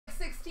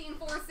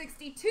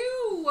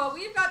19462.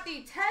 We've got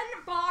the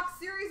 10-box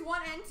Series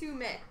 1 and 2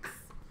 mix.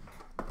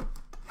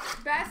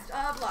 Best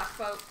of luck,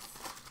 folks.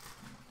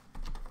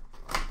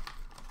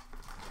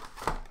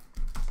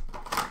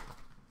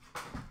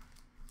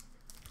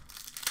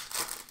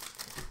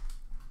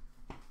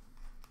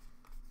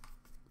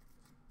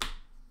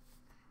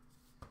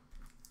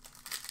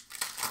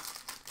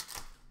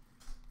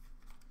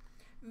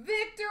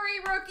 Victory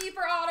rookie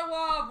for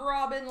Ottawa of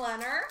Robin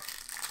Leonard.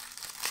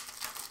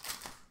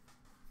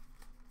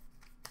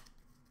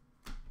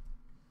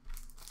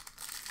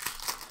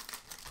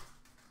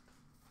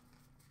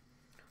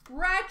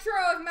 Retro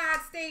of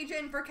Matt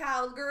Stajan for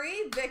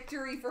Calgary.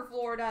 Victory for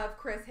Florida of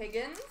Chris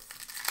Higgins.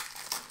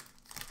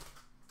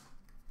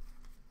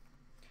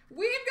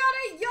 We've got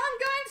a Young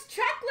Guns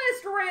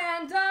checklist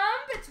random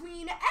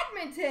between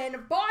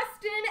Edmonton,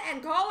 Boston,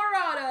 and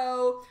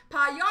Colorado.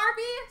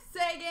 Payarvi,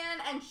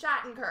 Sagan, and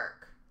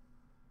Shattenkirk.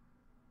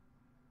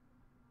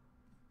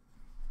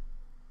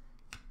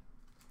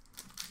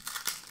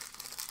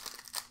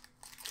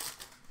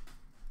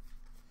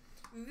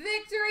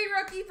 Victory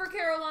rookie for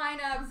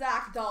Carolina of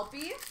Zach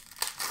Dalpe.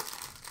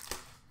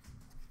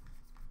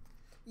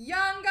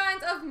 Young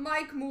Guns of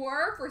Mike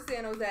Moore for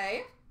San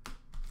Jose.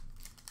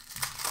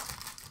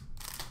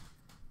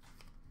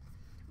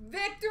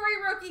 Victory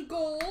rookie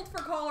gold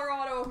for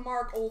Colorado of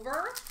Mark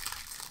Over.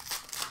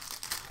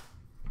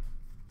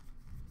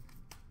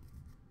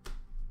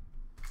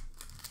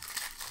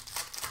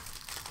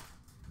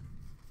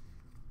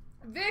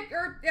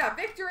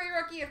 Victory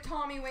rookie of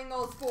Tommy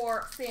Wingles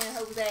for San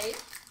Jose.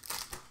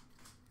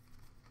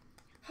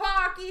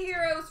 Hockey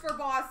Heroes for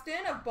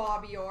Boston of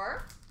Bobby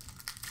Orr.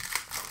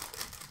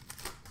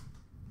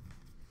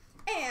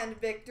 And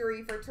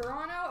victory for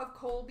Toronto of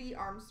Colby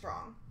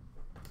Armstrong.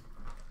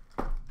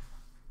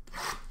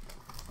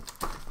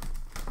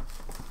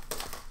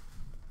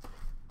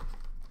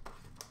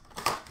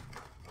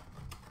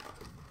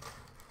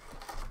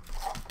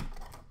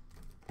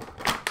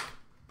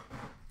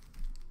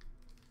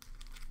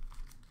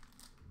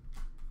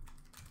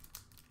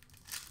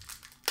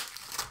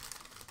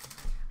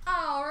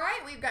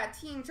 We've got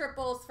team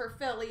triples for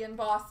Philly and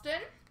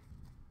Boston.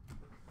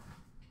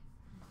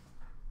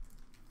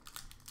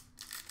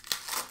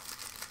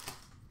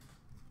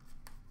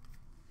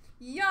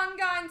 Young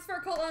Guns for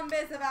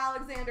Columbus of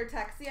Alexander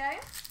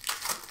Texier.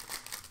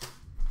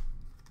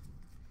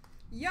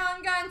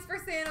 Young Guns for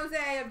San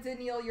Jose of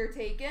Daniil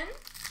Yurtakin.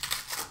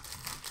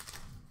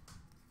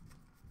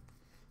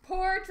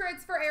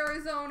 Portraits for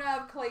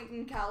Arizona of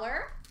Clayton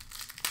Keller.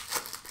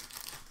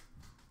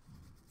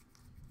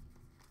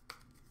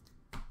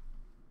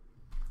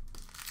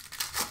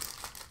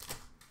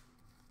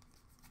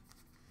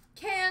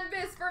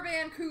 Canvas for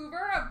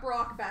Vancouver of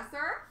Brock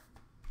Besser.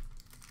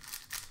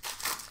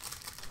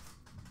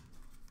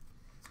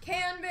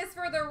 Canvas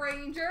for the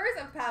Rangers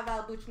of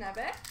Pavel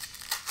Buchnevich.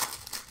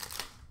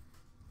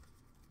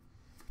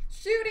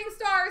 Shooting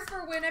Stars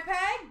for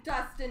Winnipeg,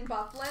 Dustin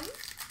Byfuglien.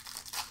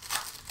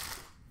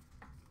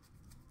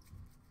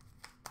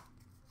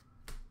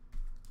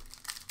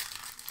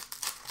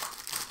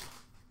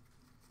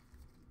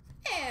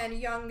 And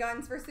Young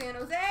Guns for San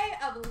Jose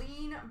of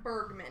Lean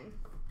Bergman.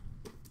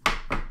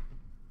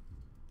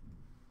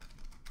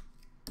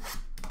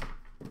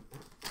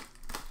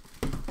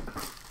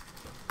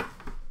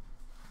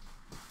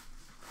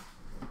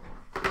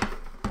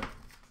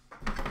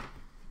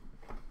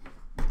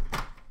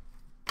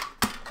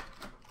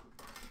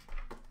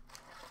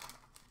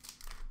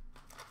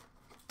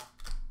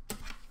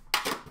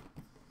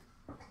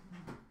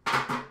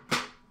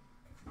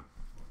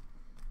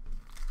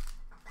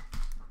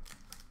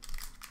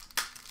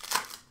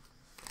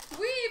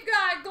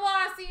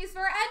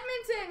 For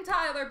Edmonton,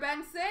 Tyler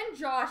Benson.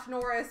 Josh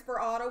Norris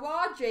for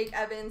Ottawa. Jake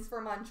Evans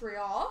for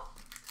Montreal.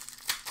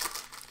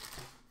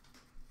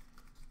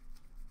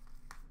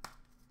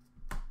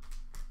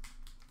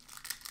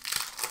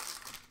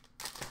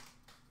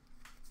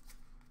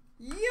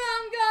 Young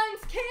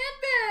Guns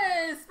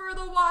canvas for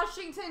the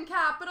Washington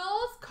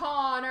Capitals.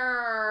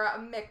 Connor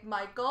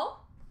McMichael.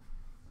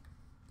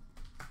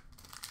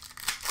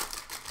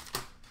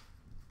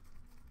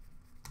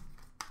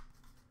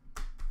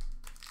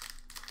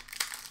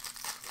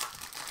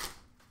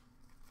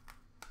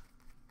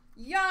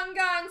 Young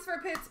Guns for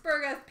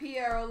Pittsburgh of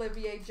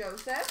Pierre-Olivier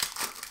Joseph.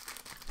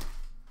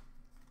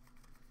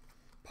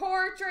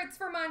 Portraits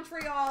for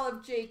Montreal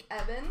of Jake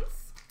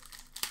Evans.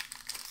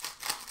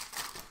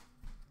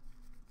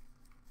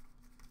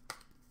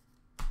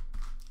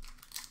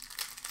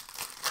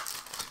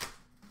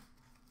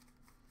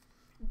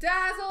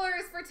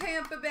 Dazzlers for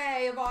Tampa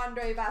Bay of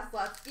Andrei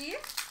Vasilevsky.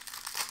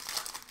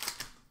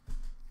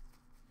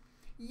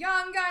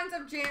 Young Guns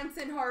of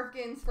Jansen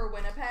Harkins for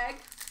Winnipeg.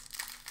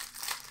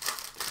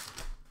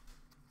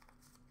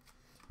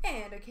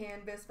 And a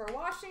canvas for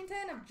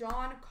Washington of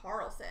John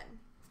Carlson.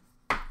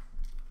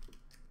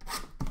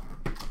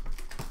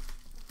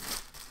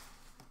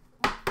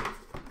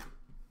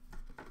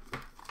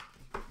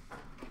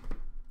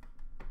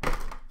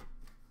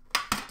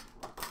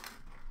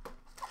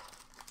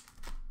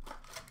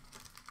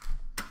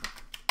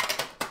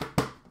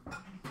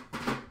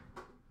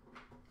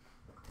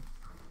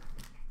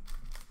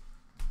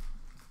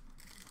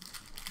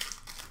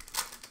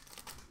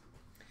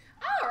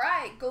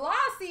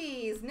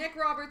 Huskies. Nick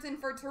Robertson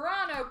for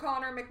Toronto.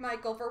 Connor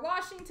McMichael for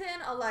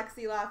Washington.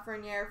 Alexis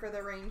Lafreniere for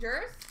the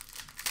Rangers.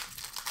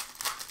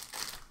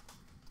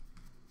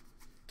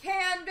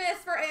 Canvas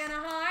for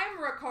Anaheim.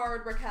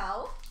 Ricard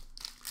Raquel.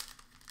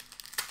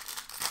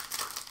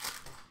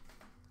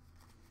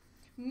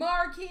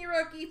 Marquee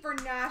rookie for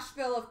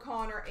Nashville of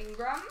Connor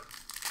Ingram.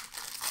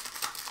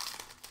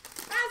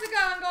 How's it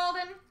going,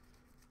 Golden?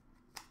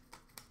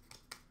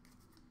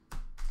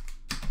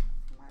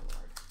 My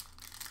lord.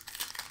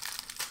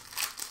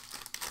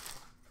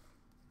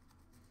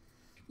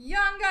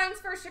 Young Guns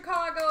for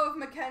Chicago of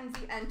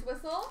Mackenzie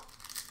Entwistle.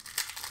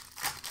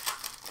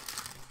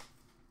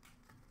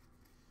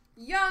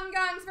 Young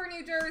Guns for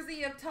New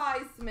Jersey of Ty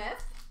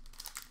Smith.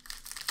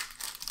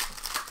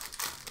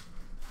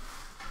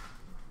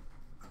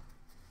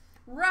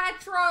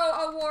 Retro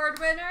Award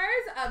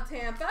winners of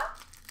Tampa.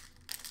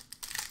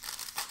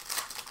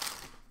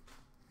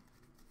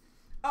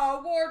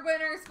 Award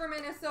winners for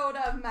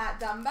Minnesota of Matt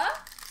Dumba.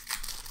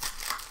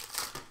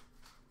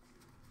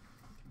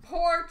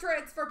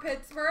 Portraits for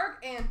Pittsburgh,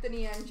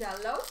 Anthony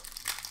Angelo.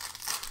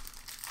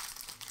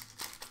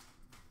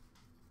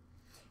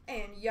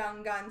 And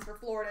Young Guns for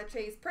Florida,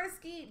 Chase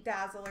Prisky.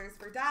 Dazzlers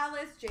for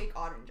Dallas, Jake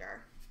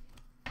Ottinger.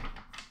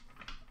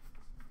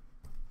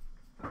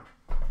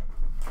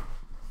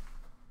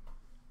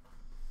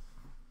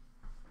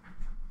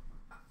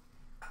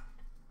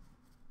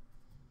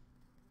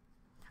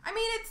 I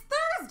mean, it's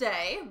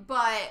Thursday,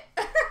 but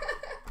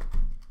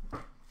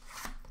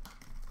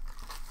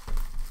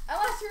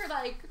unless you're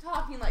like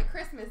talking like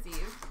Christmas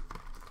Eve,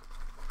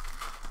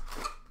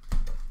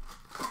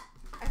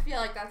 I feel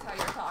like that's how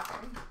you're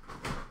talking.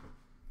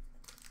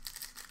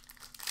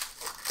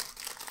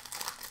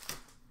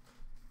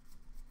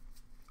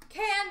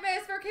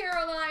 Canvas for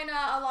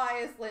Carolina,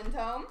 Elias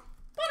Lindholm.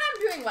 But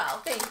I'm doing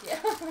well, thank you.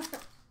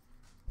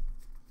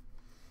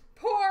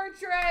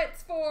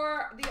 Portraits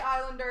for the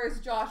Islanders,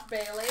 Josh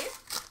Bailey.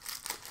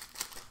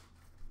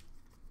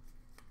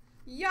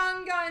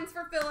 Young Guns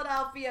for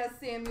Philadelphia,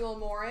 Samuel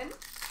Morin.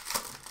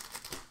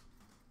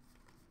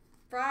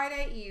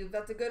 Friday Eve,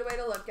 that's a good way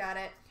to look at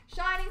it.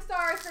 Shining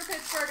Stars for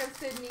Pittsburgh of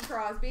Sidney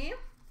Crosby.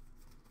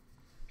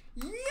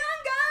 Young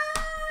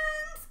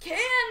Guns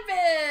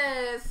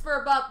Canvas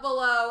for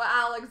Buffalo,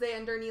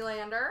 Alexander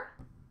Nylander.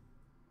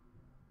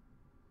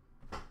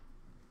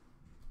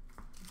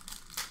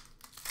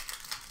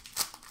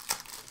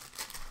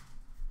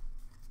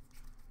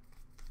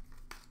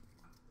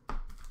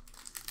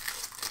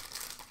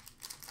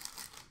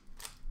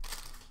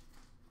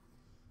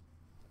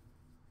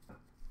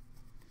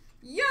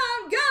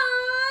 Young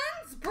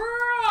Guns,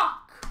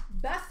 Brock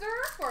Besser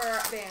for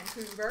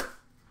Vancouver.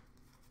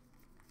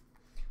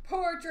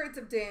 Portraits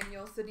of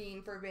Daniel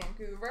Sedin for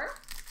Vancouver.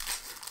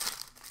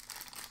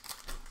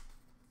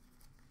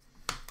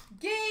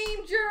 Game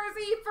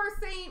jersey for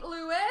St.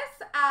 Louis,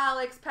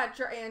 Alex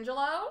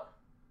Pietrangelo.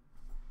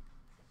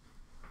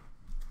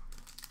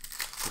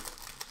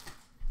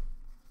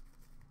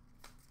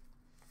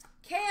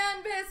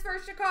 Canvas for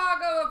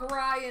Chicago of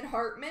Ryan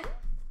Hartman.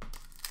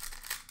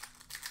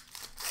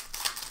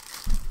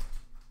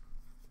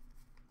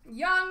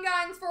 Young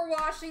Guns for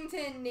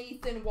Washington,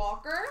 Nathan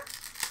Walker.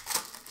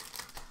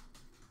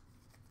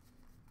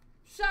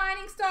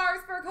 Shining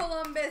Stars for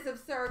Columbus of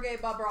Sergei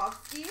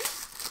Bobrovsky.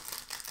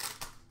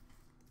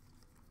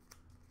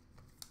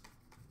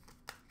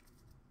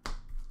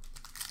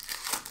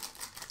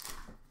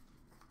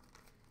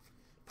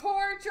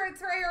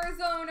 Portraits for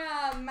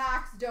Arizona,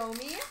 Max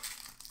Domi.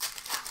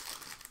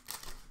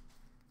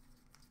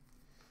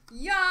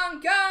 Young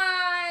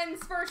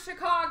Guns for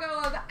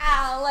Chicago of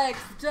Alex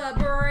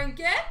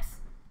DeBrincat.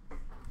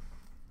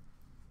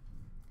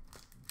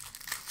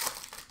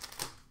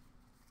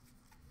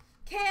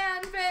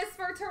 Canvas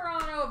for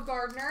Toronto of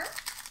Gardner.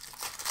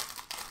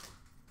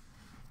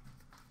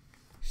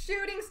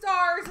 Shooting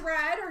Stars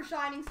Red or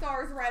Shining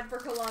Stars Red for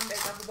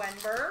Columbus of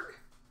Wenberg.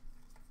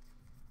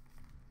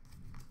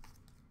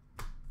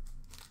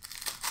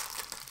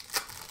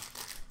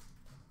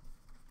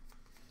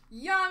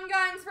 Young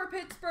Guns for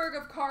Pittsburgh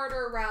of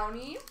Carter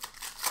Rowney.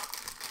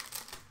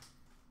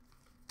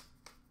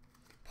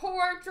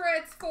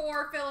 Portraits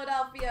for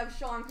Philadelphia of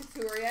Sean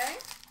Couturier.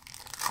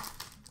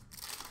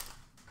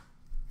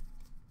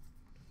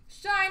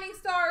 Shining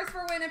Stars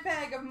for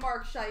Winnipeg of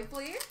Mark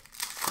Scheifele.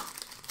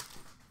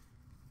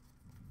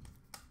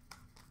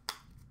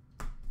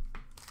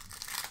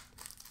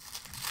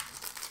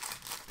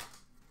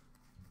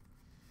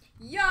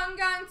 Young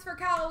Guns for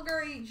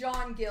Calgary,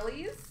 John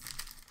Gillies.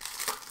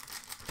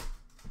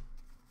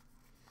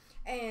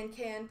 And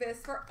Canvas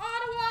for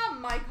Ottawa,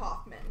 Mike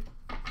Hoffman.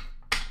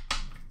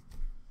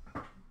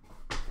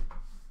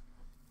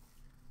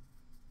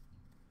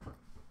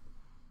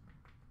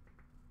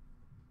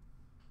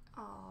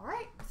 All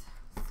right,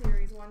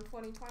 Series 1,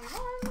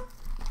 2021.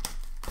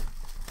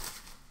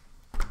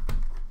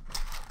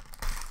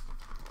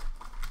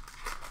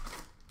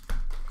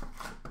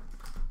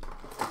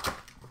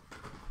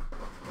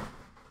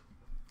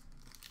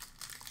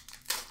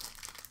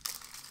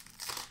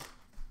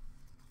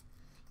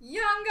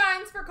 Young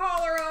Guns for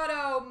Colorado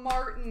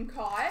Martin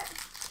Cott.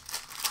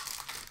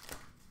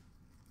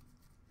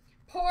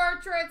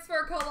 Portraits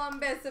for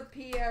Columbus of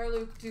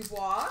Pierre-Luc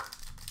Dubois.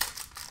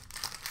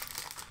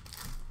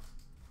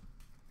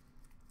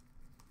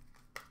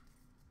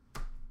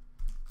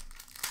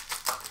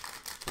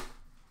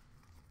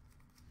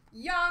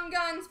 Young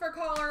Guns for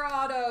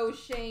Colorado,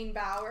 Shane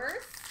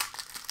Bowers.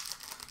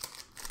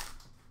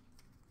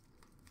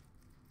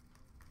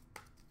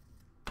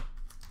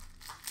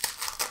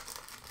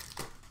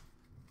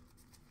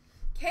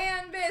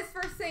 Canvas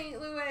for St.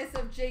 Louis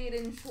of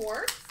Jaden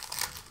Schwartz.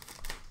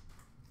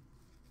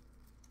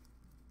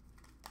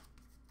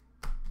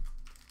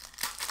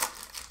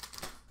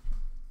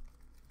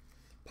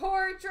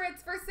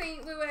 Portraits for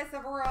St. Louis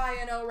of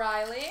Ryan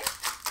O'Reilly.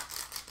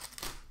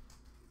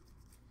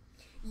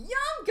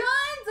 Young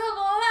Guns of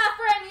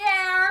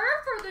Lafreniere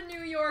for the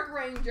New York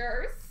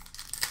Rangers.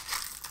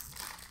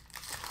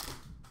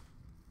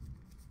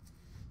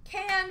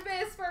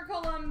 Canvas for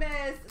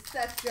Columbus,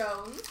 Seth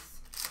Jones.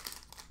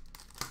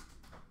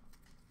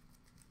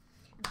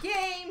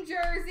 Game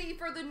jersey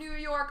for the New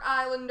York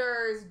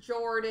Islanders,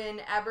 Jordan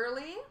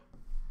Eberle.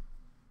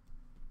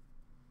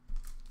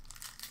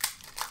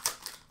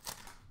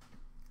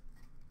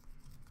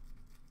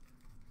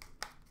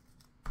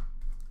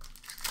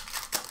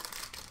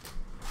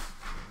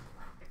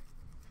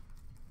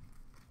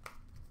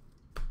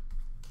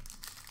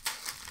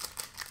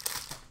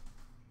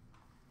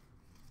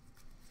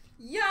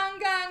 Young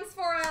Guns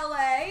for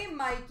LA,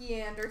 Mikey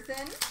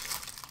Anderson.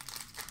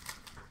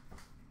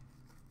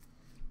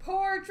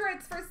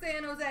 Portraits for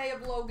San Jose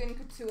of Logan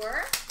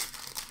Couture.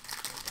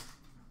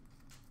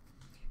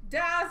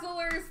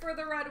 Dazzlers for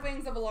the Red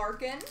Wings of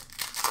Larkin.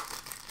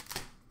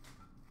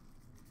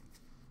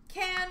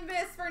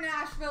 Canvas for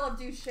Nashville of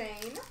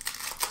Duchesne.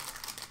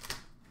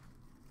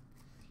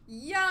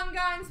 Young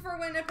Guns for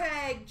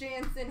Winnipeg,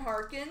 Jansen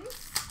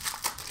Harkins.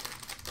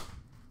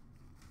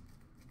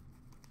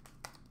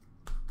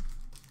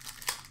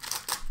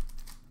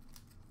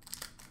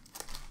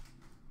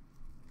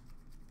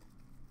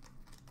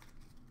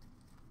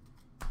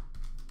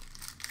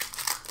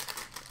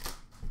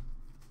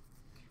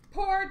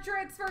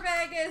 Portraits for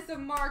Vegas of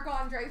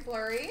Marc-Andre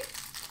Fleury.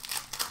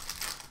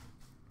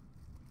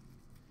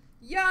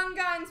 Young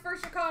Guns for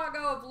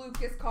Chicago of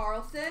Lucas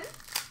Carlson.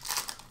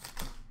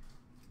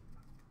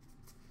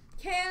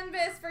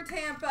 Canvas for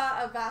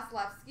Tampa of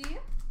Vasilevsky.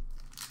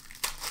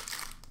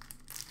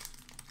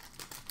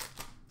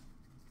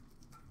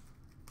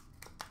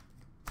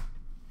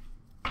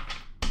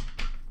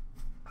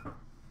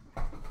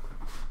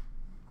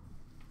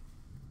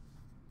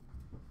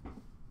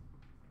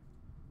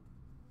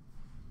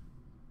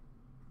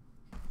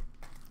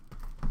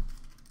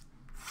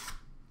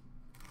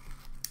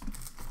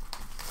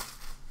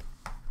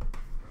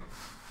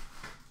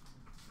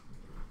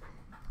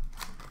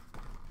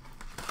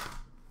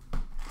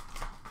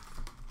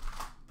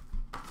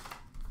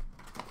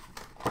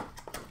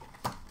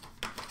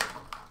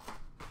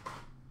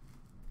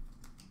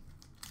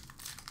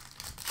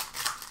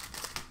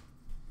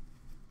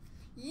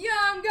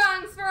 Young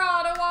Guns for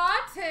Ottawa,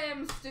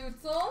 Tim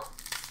Stützle.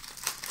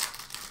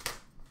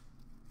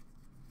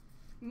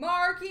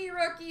 Marquee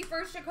Rookie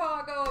for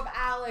Chicago of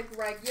Alec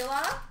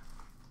Regula.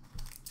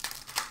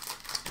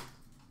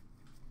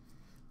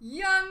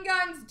 Young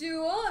Guns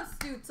Duel of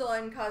Stützle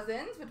and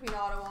Cousins between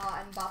Ottawa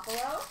and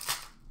Buffalo.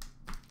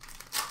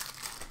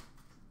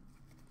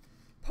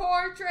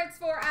 Portraits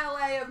for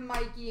LA of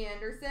Mikey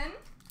Anderson.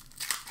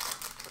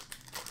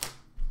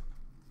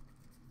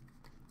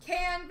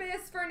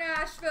 Canvas for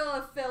Nashville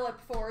of Philip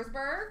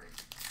Forsberg.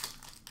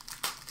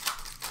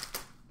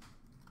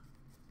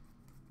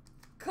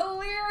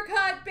 Clear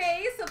cut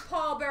base of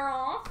Paul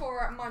Baron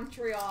for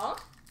Montreal.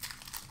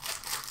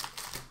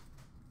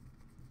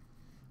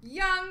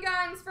 Young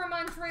Guns for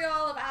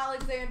Montreal of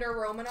Alexander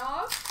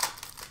Romanov.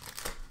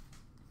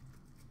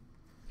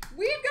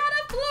 We've got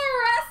a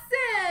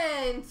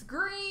fluorescent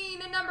green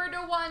number to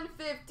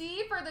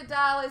 150 for the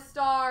Dallas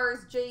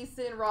Stars,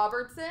 Jason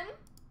Robertson.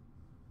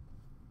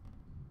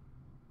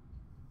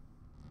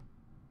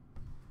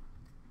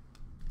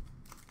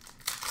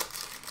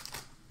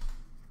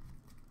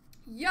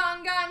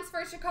 Young Guns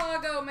for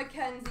Chicago,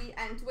 Mackenzie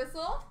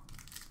Entwistle.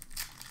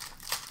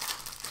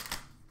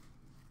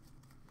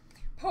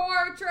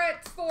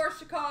 Portraits for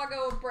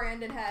Chicago of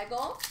Brandon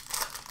Hagel.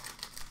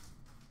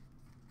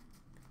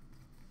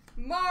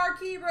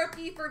 Marquee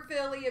Rookie for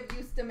Philly of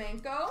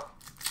Ustimenko.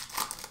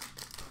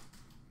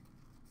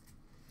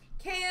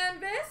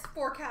 Canvas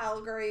for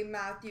Calgary,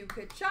 Matthew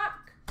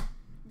Tkachuk.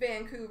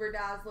 Vancouver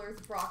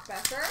Dazzlers, Brock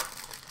Becker.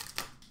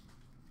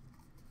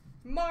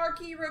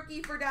 Marquee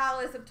Rookie for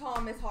Dallas of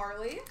Thomas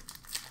Harley.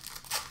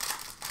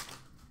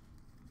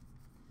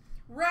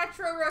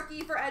 Retro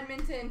Rookie for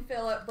Edmonton,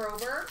 Philip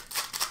Broberg.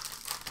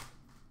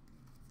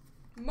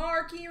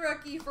 Marquee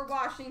Rookie for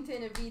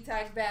Washington of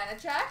Vitek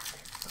Vanacek.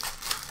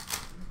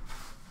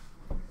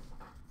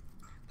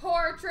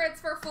 Portraits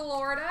for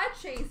Florida,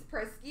 Chase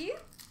Prisky.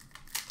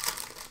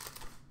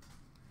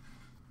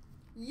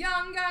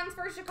 Young Guns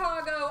for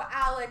Chicago,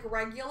 Alec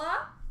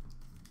Regula.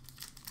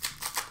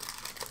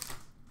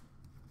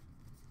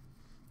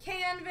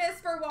 Canvas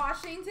for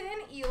Washington,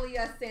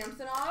 Ilya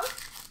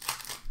Samsonov.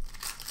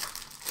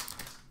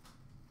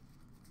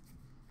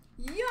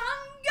 Young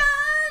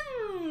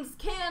Guns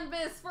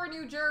canvas for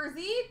New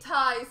Jersey,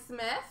 Ty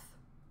Smith.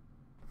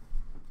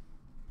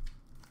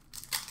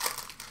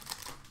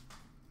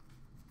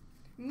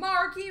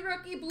 Marquee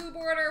rookie blue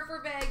border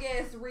for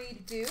Vegas,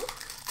 Reed Duke.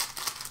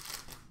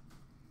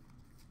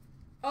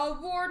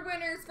 Award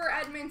winners for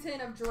Edmonton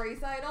of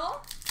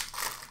Draisaitl.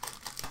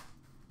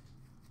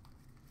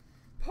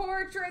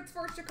 Portraits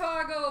for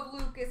Chicago of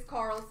Lucas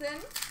Carlson.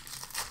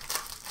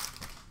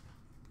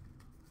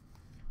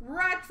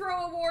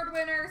 Retro award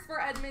winners for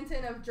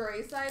Edmonton of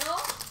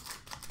Draisaitl.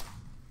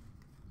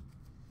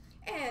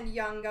 And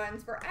Young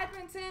Guns for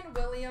Edmonton,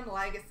 William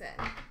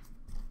Lagesson.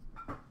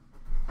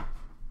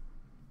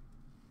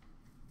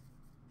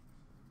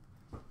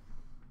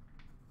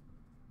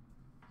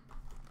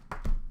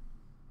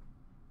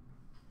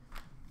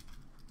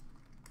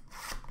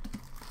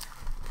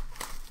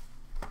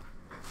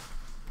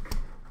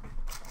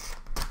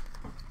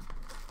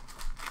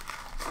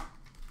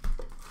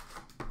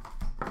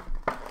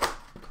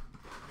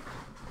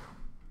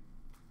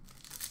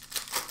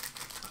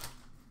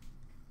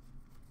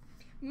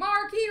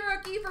 Marquee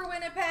rookie for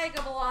Winnipeg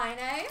of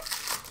Laine.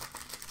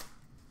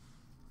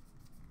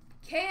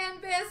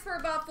 Canvas for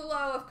Buffalo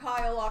of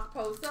Kyle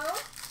Okposo.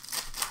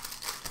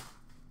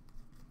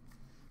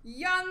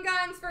 Young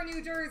Guns for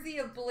New Jersey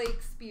of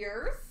Blake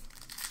Spears.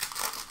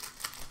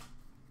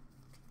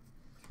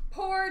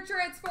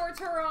 Portraits for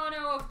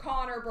Toronto of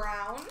Connor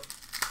Brown.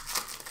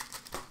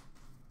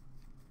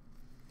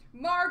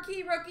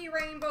 Marquee rookie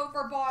rainbow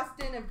for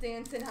Boston of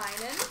Danton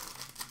Heinen.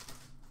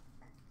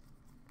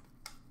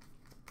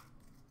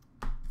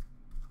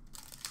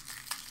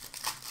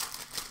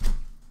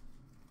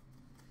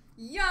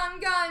 Young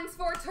Guns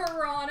for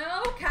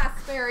Toronto,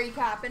 Kasperi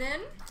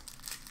Kapanen.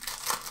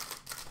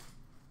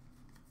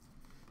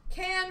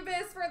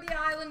 Canvas for the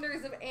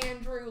Islanders of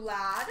Andrew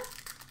Ladd.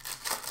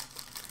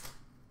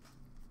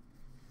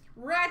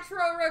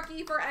 Retro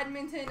rookie for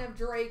Edmonton of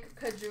Drake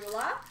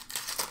Caggiula.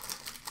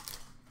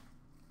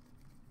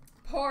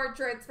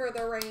 Portraits for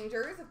the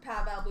Rangers of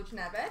Pavel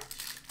Buchnevich.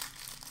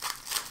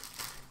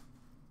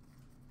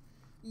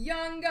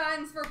 Young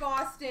Guns for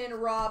Boston,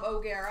 Rob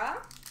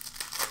O'Gara.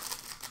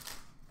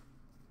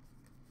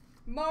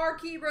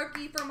 Marquee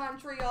rookie for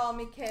Montreal,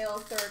 Mikhail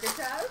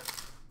Sergachev.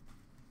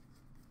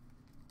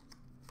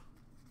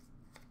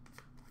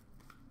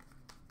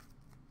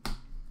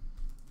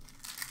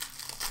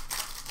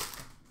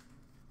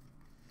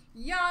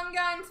 Young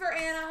Guns for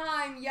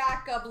Anaheim,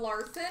 Jakob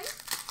Larson.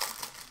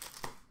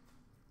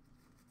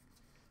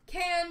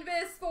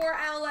 Canvas for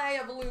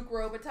LA of Luc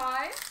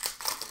Robitaille.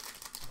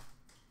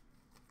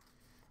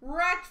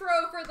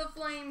 Retro for the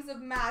Flames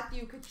of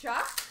Matthew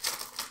Tkachuk.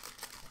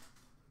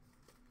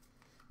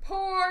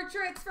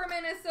 Portraits for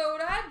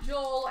Minnesota,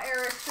 Joel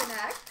Eriksson.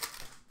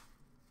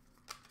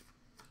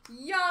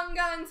 Young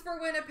Guns for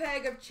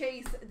Winnipeg of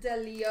Chase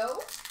DeLeo.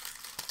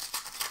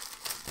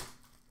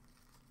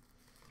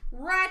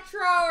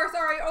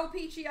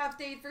 OPG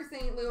update for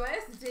St.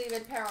 Louis,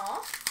 David Perron.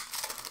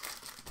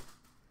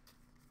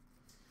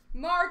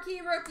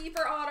 Marquee rookie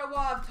for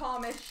Ottawa of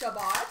Thomas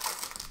Chabot.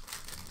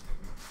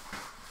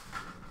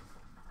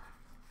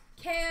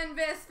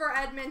 Canvas for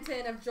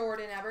Edmonton of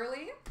Jordan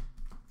Eberle.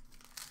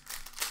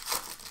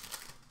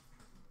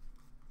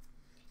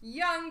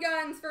 Young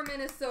Guns for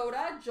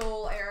Minnesota,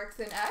 Joel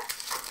Eriksson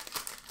X.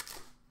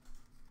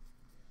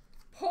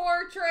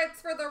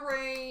 Portraits for the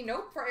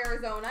for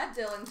Arizona,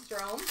 Dylan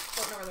Strome.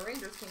 Don't know where the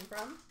Rangers came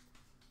from.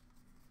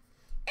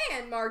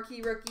 And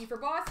marquee rookie for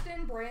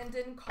Boston,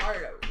 Brandon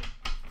Cardo.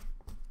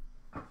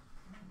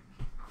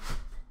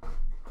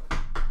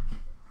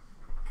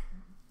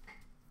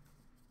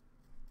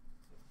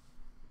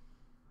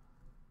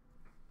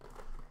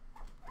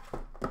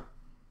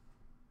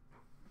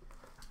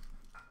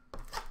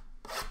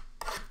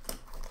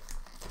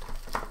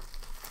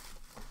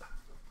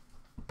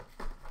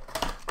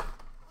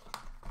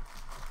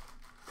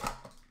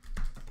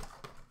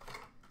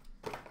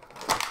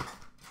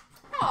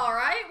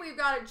 We've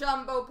got a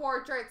jumbo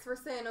portraits for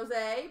San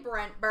Jose,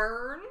 Brent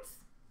Burns.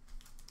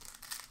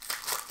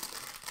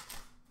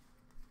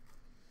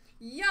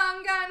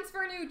 Young Guns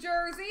for New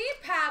Jersey,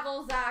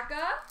 Pavel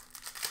Zacha.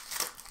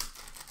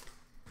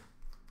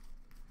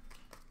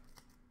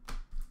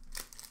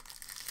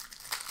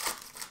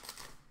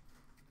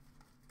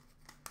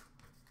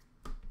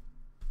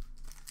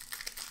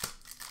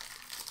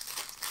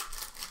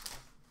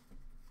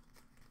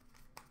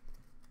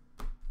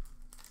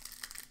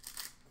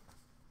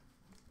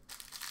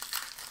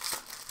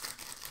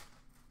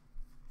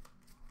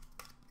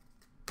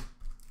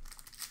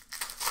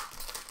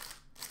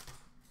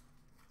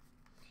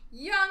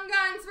 Young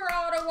Guns for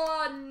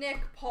Ottawa,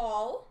 Nick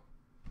Paul.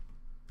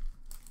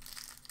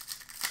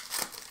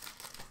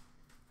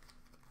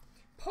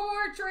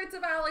 Portraits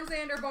of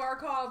Alexander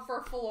Barkov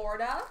for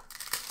Florida.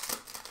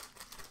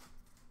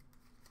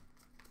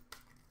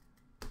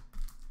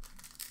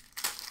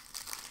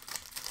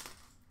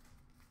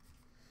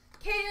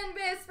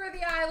 Canvas for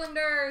the Islanders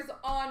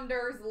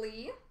Anders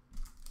Lee.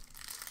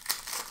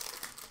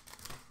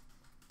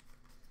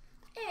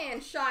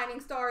 And Shining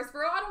Stars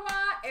for Ottawa,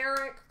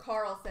 Erik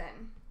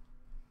Karlsson.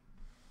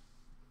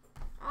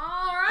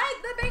 All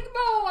right, the big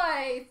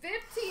boy,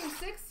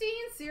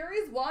 15-16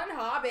 Series 1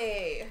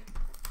 Hobby.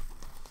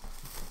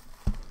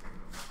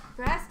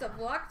 Best of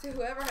luck to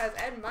whoever has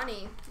Ed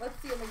Money. Let's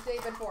see a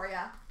McDavid for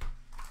ya.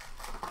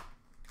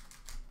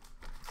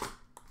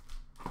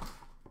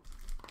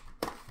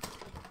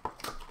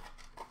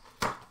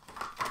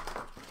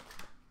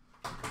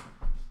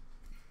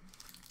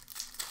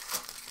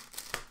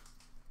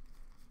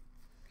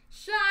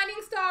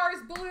 Shining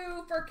Stars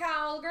Blue for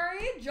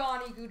Calgary,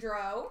 Johnny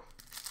Gaudreau.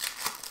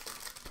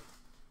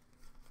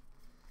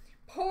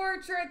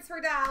 Portraits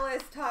for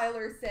Dallas,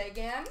 Tyler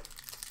Seguin.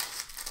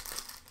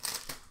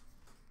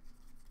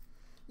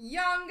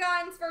 Young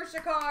Guns for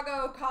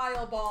Chicago,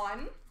 Kyle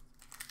Bond.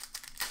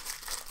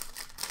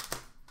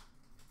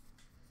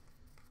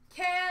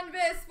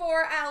 Canvas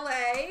for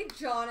LA,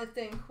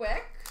 Jonathan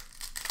Quick.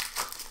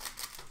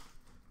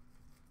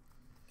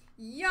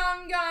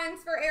 Young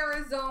Guns for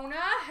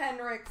Arizona,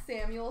 Henrik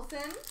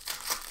Samuelsson.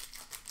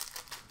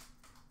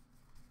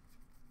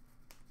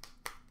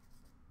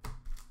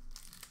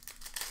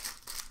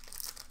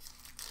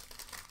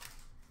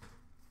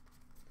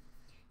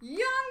 Young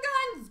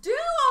Guns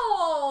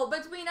duel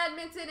between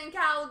Edmonton and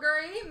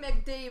Calgary,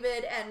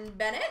 McDavid and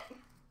Bennett.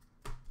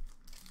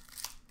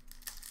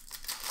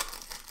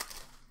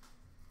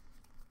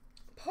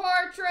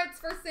 Portraits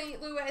for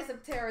St. Louis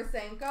of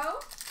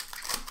Tarasenko.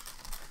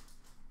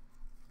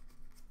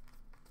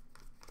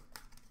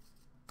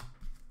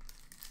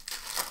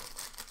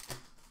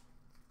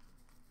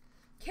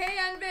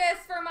 Canvas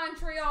for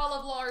Montreal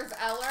of Lars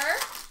Eller.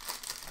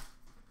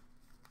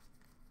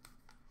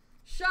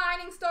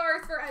 Shining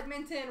Stars for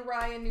Edmonton,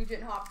 Ryan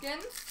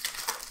Nugent-Hopkins.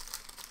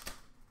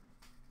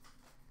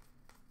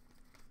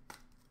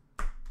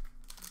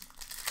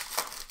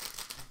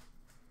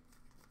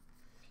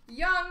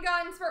 Young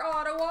Guns for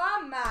Ottawa,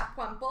 Matt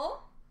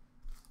Puempel.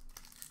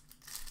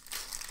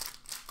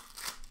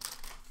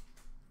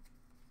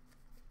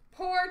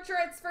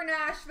 Portraits for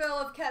Nashville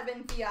of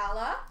Kevin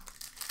Fiala.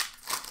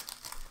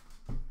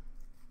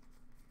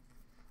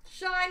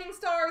 Shining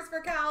Stars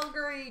for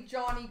Calgary,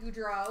 Johnny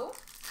Gaudreau.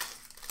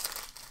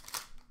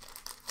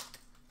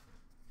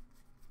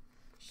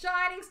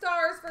 Shining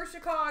Stars for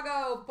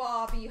Chicago,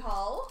 Bobby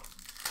Hull.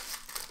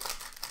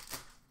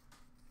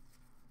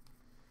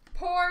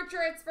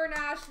 Portraits for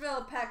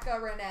Nashville,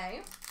 Pekka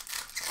Rinne.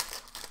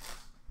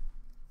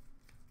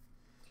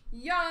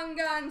 Young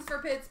Guns for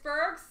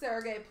Pittsburgh,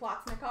 Sergei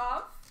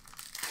Platnikov.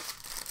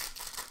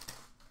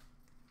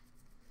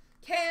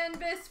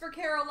 Canvas for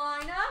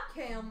Carolina,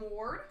 Cam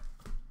Ward.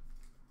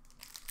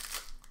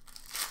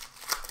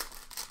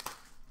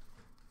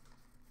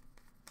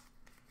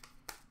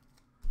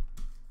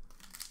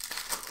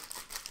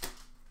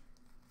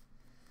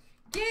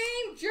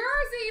 Game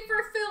jersey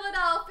for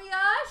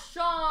Philadelphia,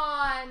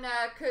 Sean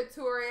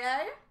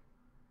Couturier.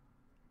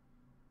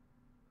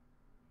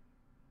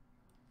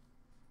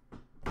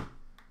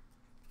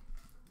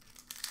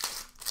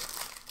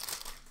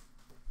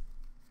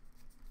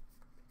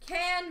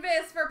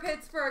 Canvas for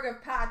Pittsburgh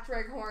of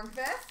Patrick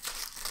Hornqvist.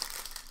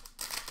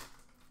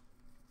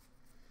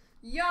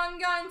 Young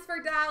Guns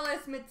for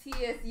Dallas,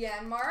 Matthias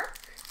Janmark.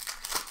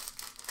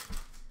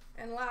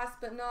 And last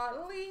but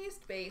not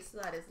least, base,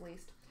 that is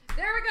least.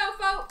 There we go,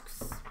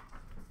 folks.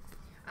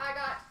 I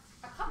got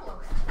a couple of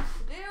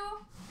randoms to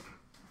do.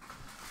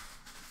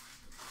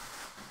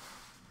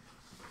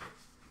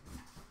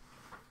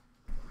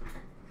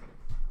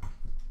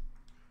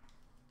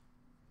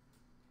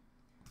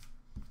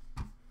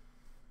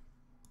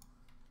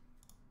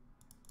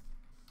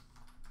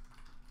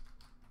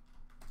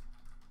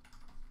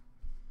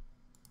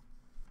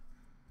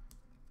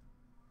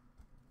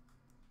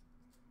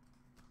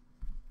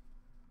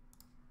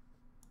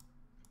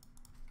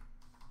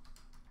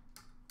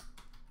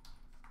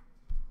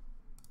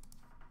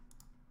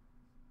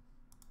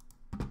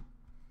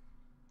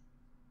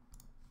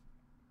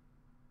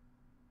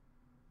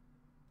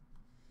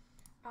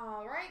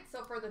 All right,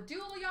 so for the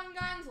dual Young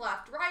Guns,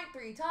 left, right,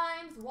 3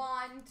 times.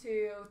 1,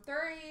 2,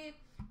 3.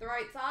 The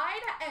right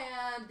side,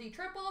 and the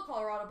triple,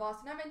 Colorado,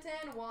 Boston,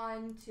 Edmonton.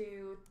 1,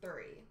 2,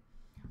 3.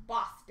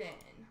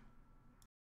 Boston.